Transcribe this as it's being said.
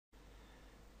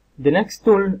The next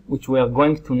tool which we are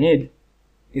going to need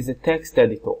is a text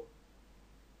editor.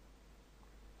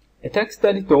 A text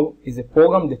editor is a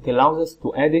program that allows us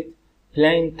to edit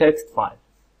plain text files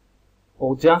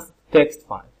or just text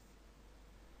files.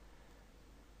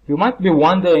 You might be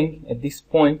wondering at this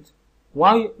point,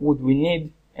 why would we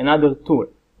need another tool?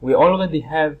 We already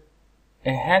have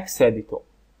a hex editor.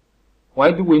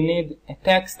 Why do we need a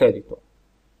text editor?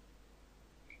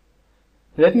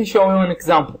 Let me show you an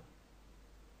example.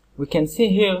 We can see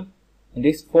here in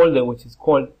this folder, which is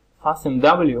called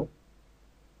FASMW,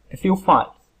 a few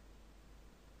files.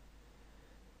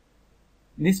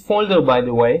 This folder, by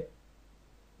the way,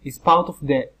 is part of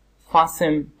the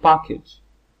FASM package,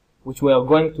 which we are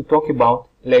going to talk about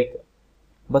later.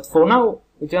 But for now,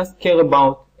 we just care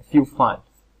about a few files.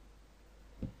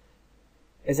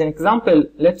 As an example,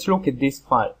 let's look at this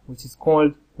file, which is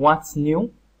called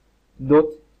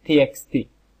whatsnew.txt.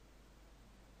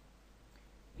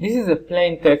 This is a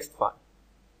plain text file.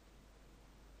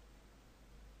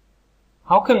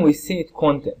 How can we see its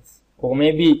contents, or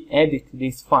maybe edit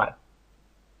this file?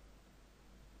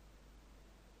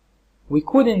 We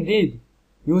could indeed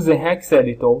use a hex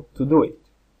editor to do it.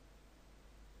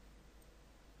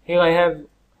 Here I have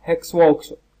Hex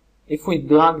Workshop. If we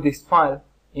drag this file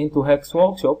into Hex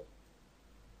Workshop,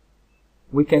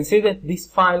 we can see that this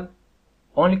file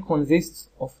only consists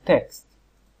of text.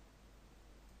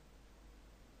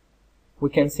 We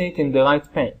can see it in the right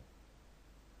pane.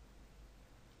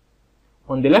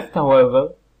 On the left,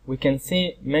 however, we can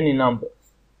see many numbers.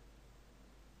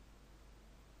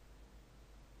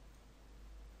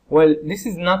 Well, this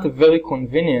is not very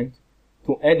convenient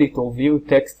to edit or view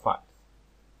text files.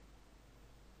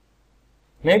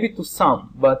 Maybe to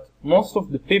some, but most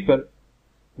of the people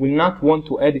will not want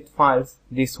to edit files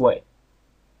this way.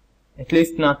 At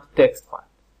least not text files.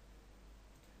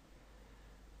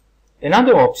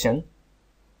 Another option,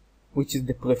 which is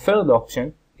the preferred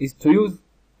option, is to use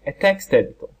a text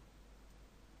editor.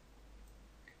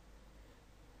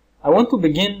 I want to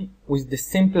begin with the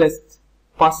simplest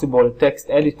possible text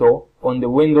editor on the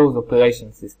Windows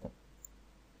operation system.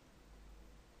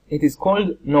 It is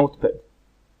called Notepad.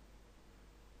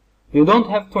 You don't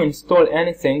have to install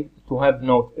anything to have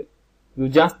Notepad. You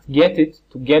just get it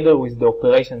together with the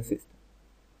operation system.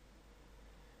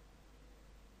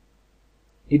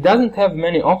 It doesn't have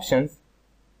many options.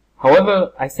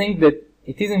 However, I think that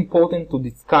it is important to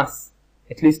discuss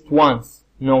at least once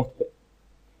Notepad.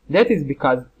 That is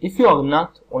because if you are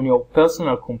not on your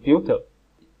personal computer,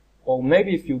 or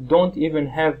maybe if you don't even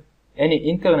have any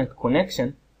internet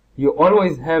connection, you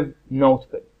always have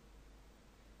Notepad.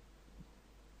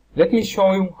 Let me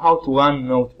show you how to run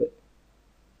Notepad.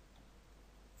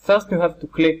 First you have to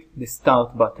click the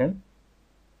Start button,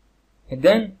 and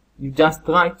then you just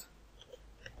write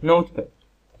Notepad.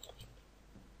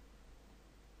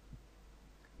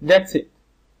 That's it.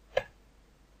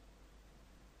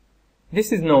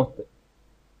 This is Notepad.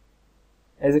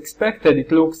 As expected,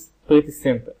 it looks pretty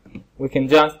simple. We can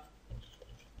just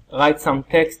write some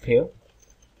text here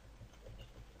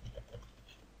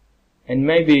and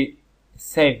maybe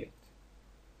save it.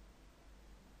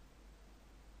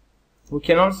 We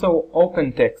can also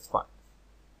open text files.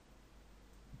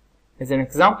 As an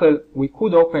example, we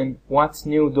could open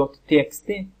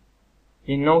whatsnew.txt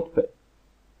in Notepad.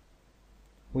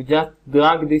 We just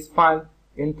drag this file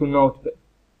into Notepad.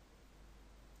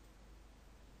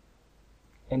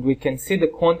 And we can see the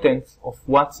contents of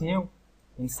what's new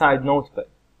inside Notepad.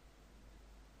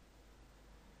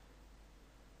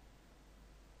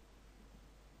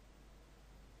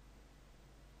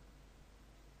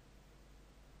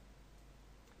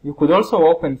 You could also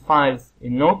open files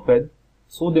in Notepad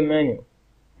through the menu.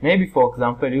 Maybe, for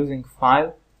example, using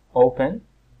File, Open,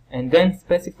 and then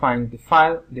specifying the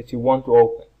file that you want to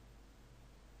open.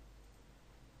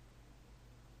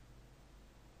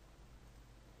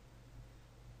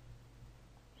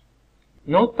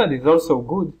 Notepad is also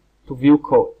good to view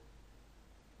code.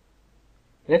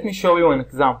 Let me show you an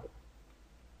example.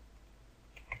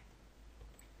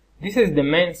 This is the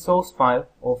main source file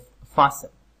of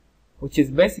FASM, which is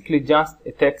basically just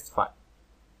a text file.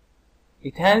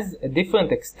 It has a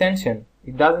different extension.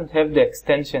 It doesn't have the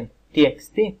extension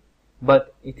txt,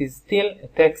 but it is still a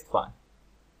text file.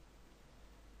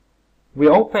 We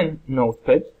open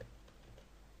Notepad,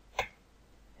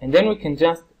 and then we can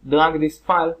just drag this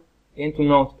file into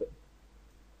Notepad.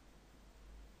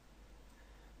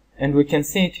 And we can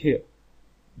see it here.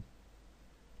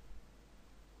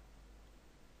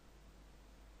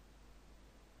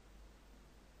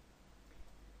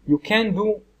 You can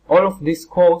do all of this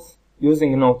course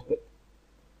using Notepad.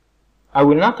 I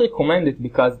will not recommend it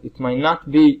because it might not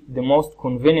be the most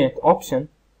convenient option,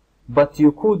 but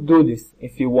you could do this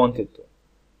if you wanted to.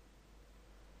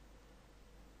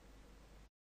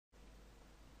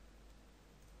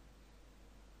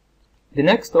 The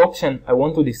next option I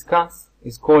want to discuss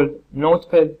is called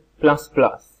Notepad++.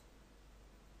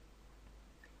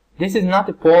 This is not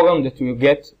a program that you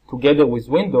get together with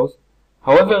Windows,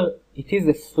 however, it is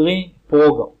a free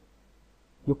program.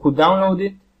 You could download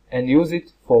it and use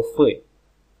it for free.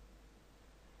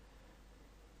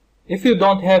 If you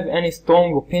don't have any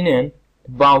strong opinion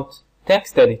about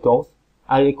text editors,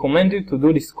 I recommend you to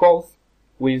do this course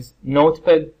with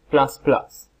Notepad++.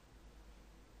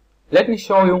 Let me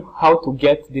show you how to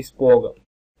get this program.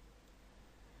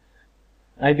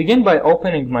 I begin by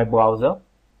opening my browser.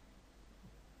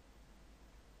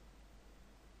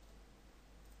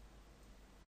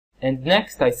 And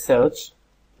next I search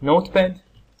Notepad++.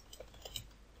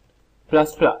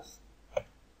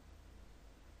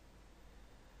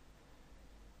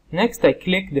 Next I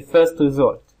click the first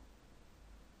result.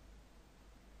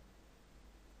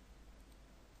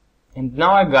 And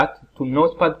now I got to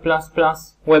Notepad++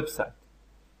 website.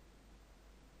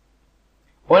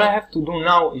 All I have to do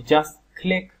now is just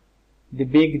click the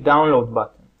big download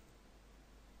button.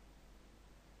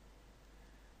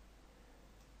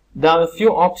 There are a few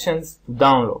options to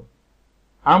download.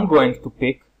 I'm going to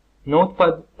pick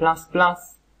Notepad++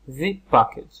 zip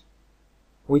package,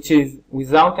 which is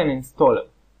without an installer.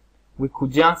 We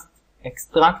could just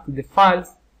extract the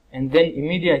files and then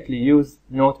immediately use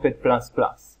Notepad++.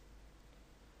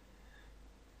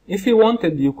 If you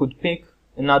wanted, you could pick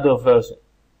another version.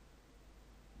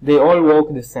 They all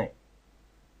work the same.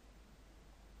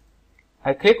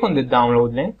 I click on the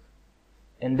download link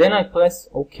and then I press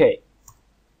OK.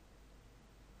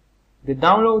 The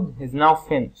download is now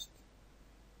finished.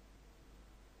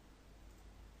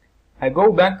 I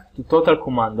go back to Total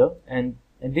Commander and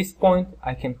at this point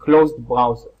I can close the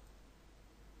browser.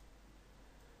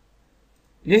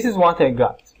 This is what I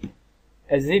got,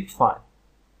 a zip file.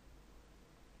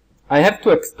 I have to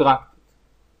extract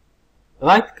it.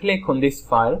 Right click on this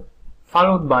file,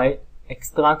 followed by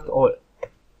Extract All.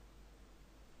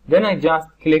 Then I just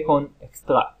click on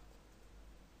Extract.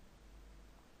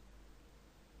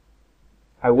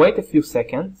 I wait a few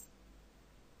seconds,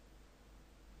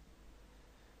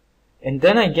 and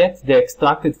then I get the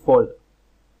extracted folder,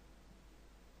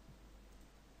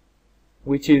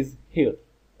 which is here.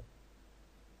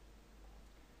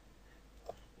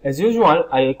 As usual,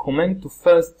 I recommend to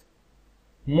first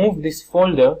move this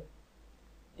folder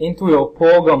into your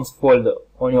Programs folder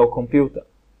on your computer.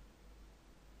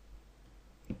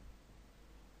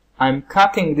 I'm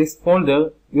cutting this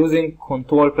folder using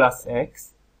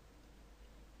Ctrl+X.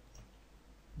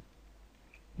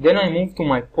 Then I move to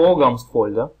my Programs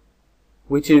folder,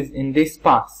 which is in this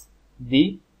path,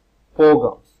 D,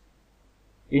 Programs.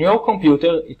 In your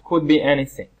computer, it could be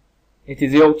anything. It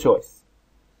is your choice.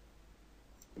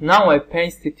 Now I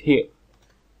paste it here.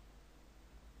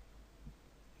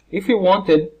 If you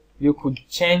wanted, you could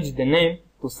change the name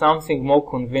to something more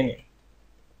convenient.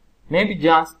 Maybe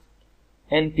just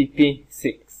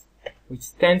NPP6, which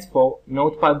stands for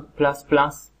Notepad++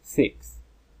 6.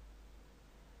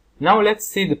 Now let's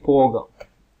see the program.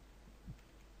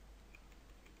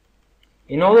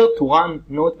 In order to run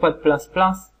Notepad++,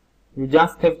 you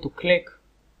just have to click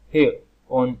here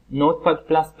on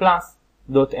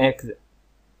notepad++.exe.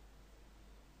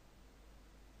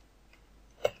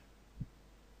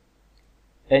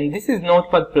 And this is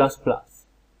Notepad++.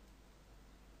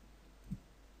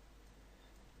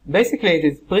 Basically, it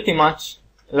is pretty much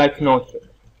like Notepad.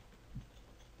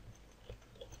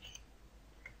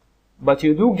 But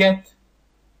you do get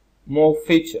more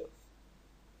features.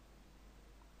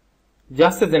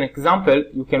 Just as an example,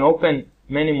 you can open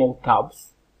many more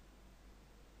tabs.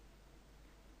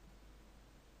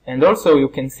 And also you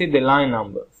can see the line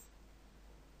numbers.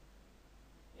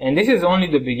 And this is only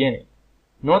the beginning.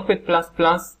 Notepad++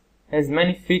 has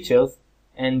many features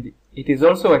and it is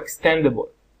also extendable,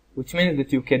 which means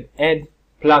that you can add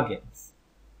plugins.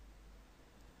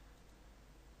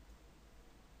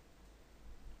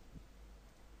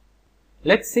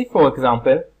 Let's see, for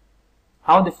example,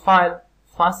 how the file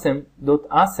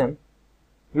fasem.asem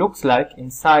looks like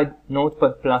inside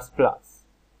Notepad++.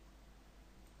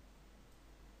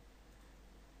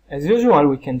 As usual,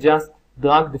 we can just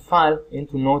drag the file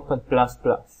into Notepad++.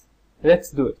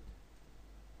 Let's do it.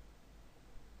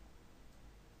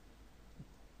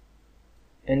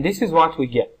 And this is what we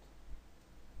get.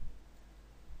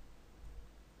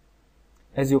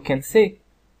 As you can see,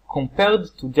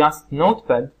 compared to just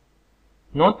Notepad,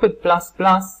 Notepad++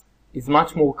 is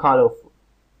much more colorful.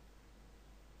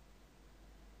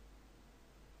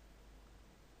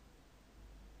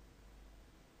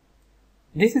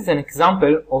 This is an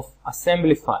example of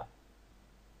assembly file.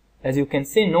 As you can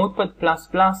see, Notepad++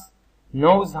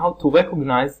 knows how to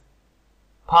recognize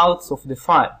parts of the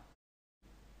file,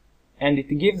 and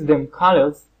it gives them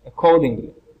colors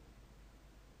accordingly.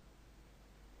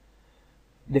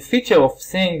 The feature of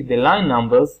seeing the line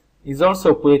numbers is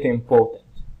also pretty important,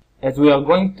 as we are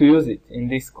going to use it in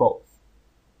this course.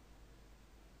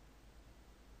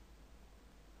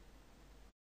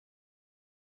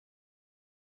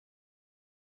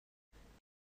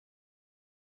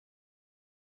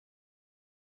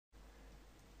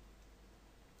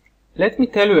 Let me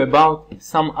tell you about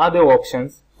some other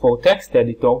options for text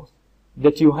editors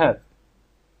that you have.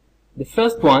 The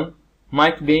first one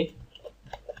might be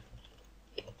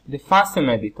the FASM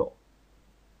editor.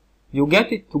 You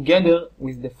get it together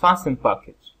with the FASM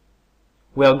package.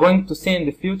 We are going to see in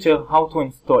the future how to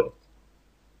install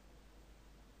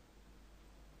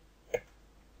it.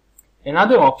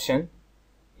 Another option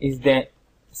is the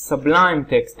Sublime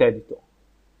text editor.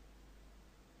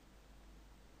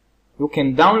 You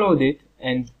can download it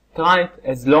and try it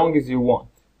as long as you want.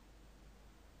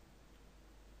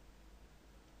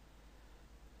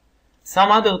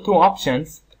 Some other two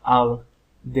options are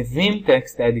the Vim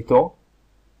text editor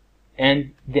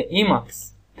and the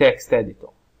Emacs text editor.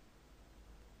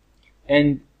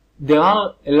 And there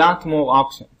are a lot more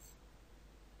options.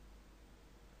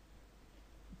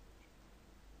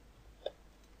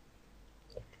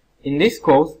 In this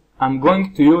course, I'm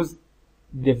going to use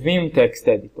the Vim text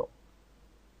editor.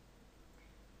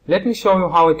 Let me show you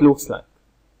how it looks like.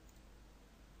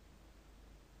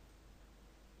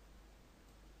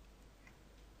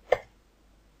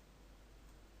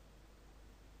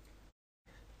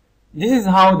 This is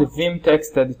how the Vim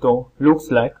text editor looks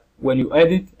like when you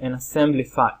edit an assembly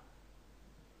file.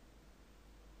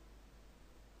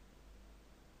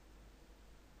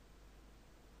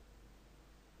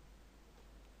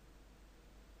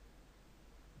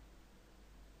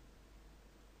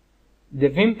 The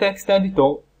Vim text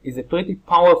editor is a pretty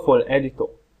powerful editor.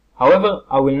 However,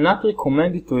 I will not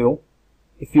recommend it to you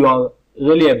if you are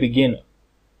really a beginner.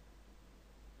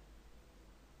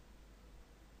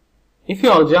 If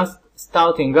you are just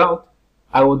starting out,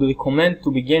 I would recommend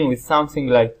to begin with something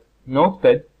like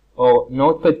Notepad or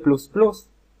Notepad++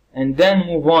 and then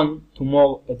move on to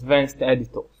more advanced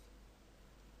editors.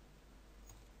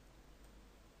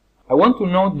 I want to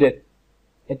note that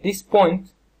at this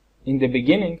point, in the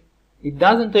beginning, it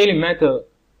doesn't really matter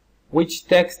which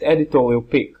text editor you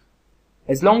pick,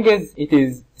 as long as it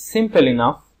is simple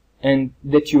enough and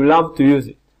that you love to use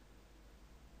it.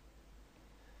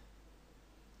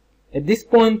 At this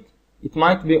point, it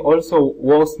might be also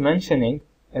worth mentioning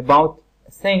about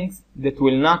things that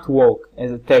will not work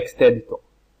as a text editor.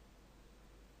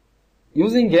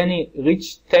 Using any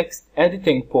rich text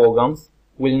editing programs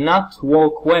will not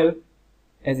work well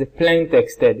as a plain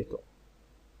text editor.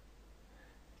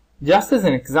 Just as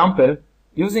an example,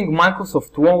 using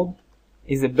Microsoft Word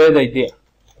is a bad idea.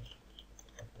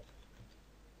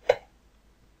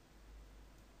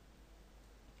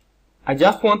 I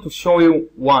just want to show you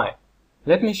why.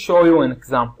 Let me show you an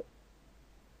example.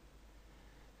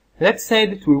 Let's say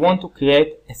that we want to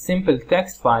create a simple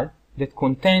text file that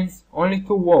contains only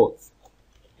two words.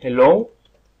 Hello,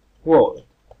 world.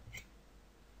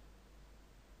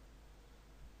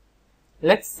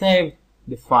 Let's save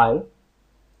the file.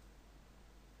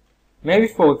 Maybe,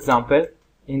 for example,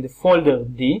 in the folder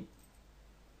D,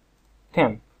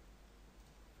 temp.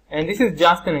 And this is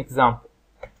just an example.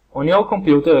 On your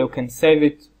computer, you can save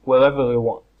it wherever you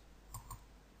want.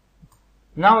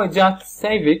 Now I just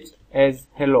save it as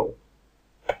hello.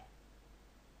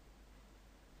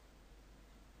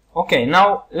 Okay,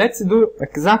 now let's do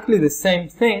exactly the same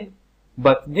thing,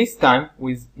 but this time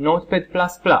with Notepad++.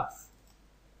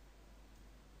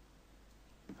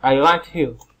 I write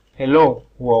here, hello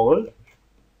world,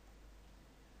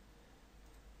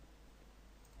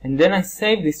 and then I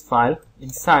save this file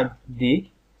inside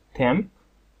D, temp,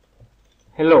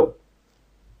 hello.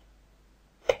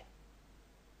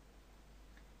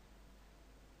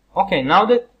 Okay, now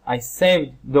that I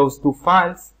saved those two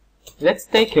files, let's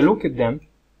take a look at them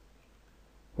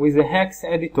with a hex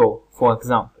editor, for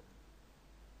example.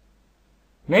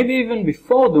 Maybe even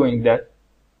before doing that,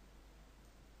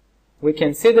 we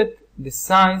can see that the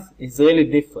size is really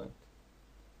different.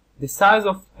 The size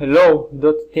of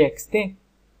hello.txt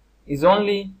is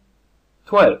only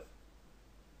 12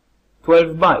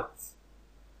 bytes.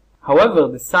 However,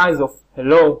 the size of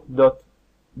hello.docx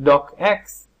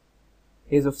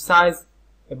is of size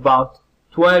about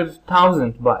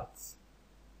 12,000 bytes,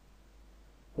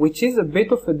 which is a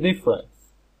bit of a difference.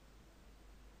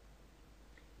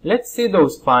 Let's see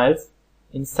those files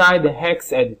inside the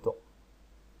hex editor,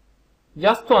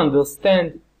 just to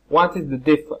understand what is the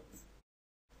difference.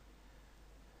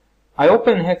 I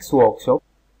open Hex Workshop,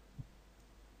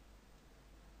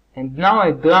 and now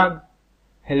I drag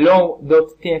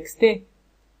hello.txt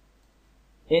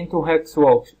into Hex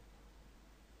Workshop.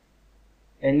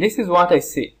 And this is what I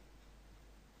see.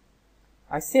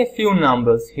 I see a few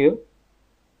numbers here,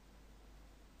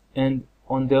 and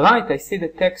on the right I see the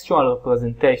textual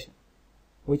representation,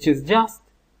 which is just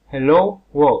hello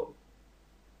world.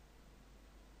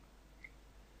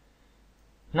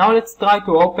 Now let's try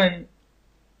to open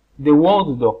the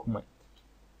Word document.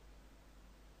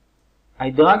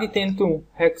 I drag it into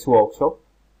Hex Workshop,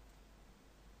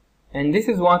 and this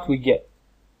is what we get.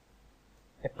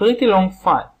 A pretty long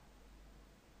file.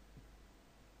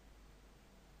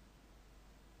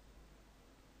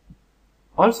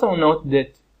 Also note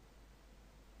that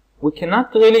we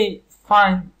cannot really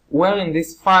find where in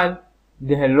this file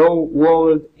the hello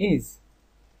world is.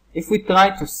 If we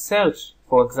try to search,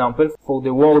 for example, for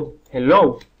the word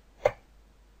hello,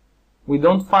 we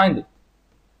don't find it.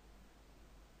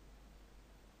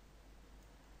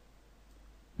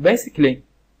 Basically,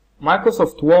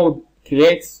 Microsoft Word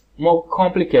creates more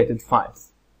complicated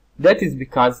files. That is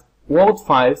because Word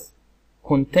files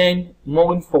contain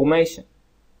more information.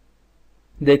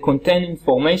 They contain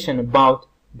information about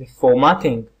the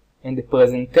formatting and the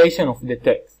presentation of the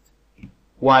text,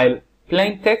 while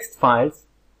plain text files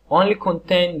only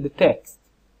contain the text.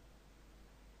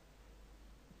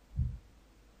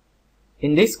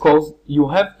 In this course, you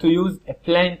have to use a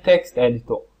plain text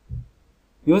editor.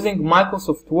 Using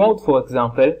Microsoft Word, for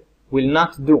example, will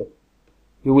not do.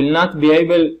 You will not be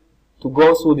able to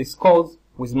go through this course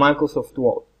with Microsoft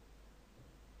Word.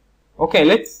 Okay,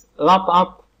 let's wrap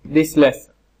up this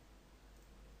lesson.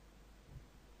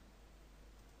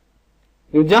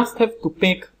 You just have to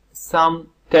pick some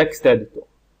text editor.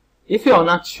 If you are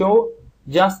not sure,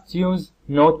 just use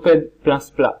Notepad++.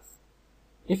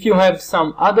 If you have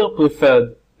some other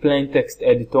preferred plain text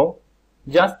editor,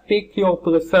 just pick your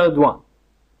preferred one.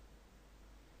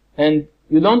 And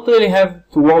you don't really have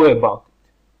to worry about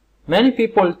it. Many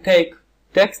people take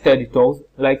text editors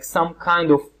like some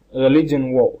kind of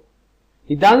religion war.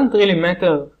 It doesn't really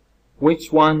matter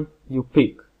which one you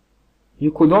pick.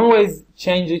 You could always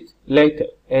change it later,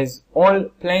 as all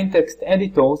plain text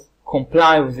editors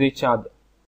comply with each other.